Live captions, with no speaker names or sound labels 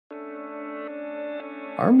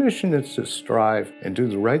Our mission is to strive and do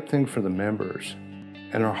the right thing for the members,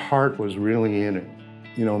 and our heart was really in it.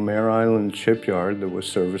 You know, Mare Island shipyard that was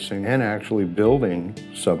servicing and actually building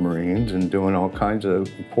submarines and doing all kinds of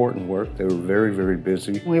important work. They were very, very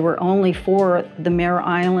busy. We were only for the Mare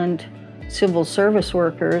Island civil service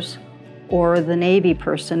workers or the Navy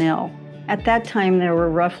personnel. At that time, there were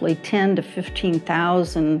roughly 10 to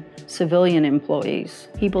 15,000 civilian employees.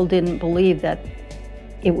 People didn't believe that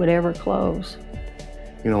it would ever close.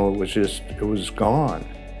 You know, it was gone.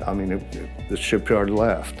 I mean, the shipyard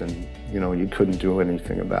left, and you know, you couldn't do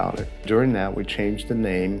anything about it. During that, we changed the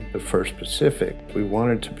name to First Pacific. We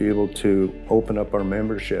wanted to be able to open up our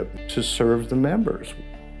membership to serve the members.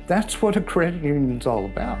 That's what a credit union's all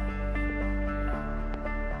about.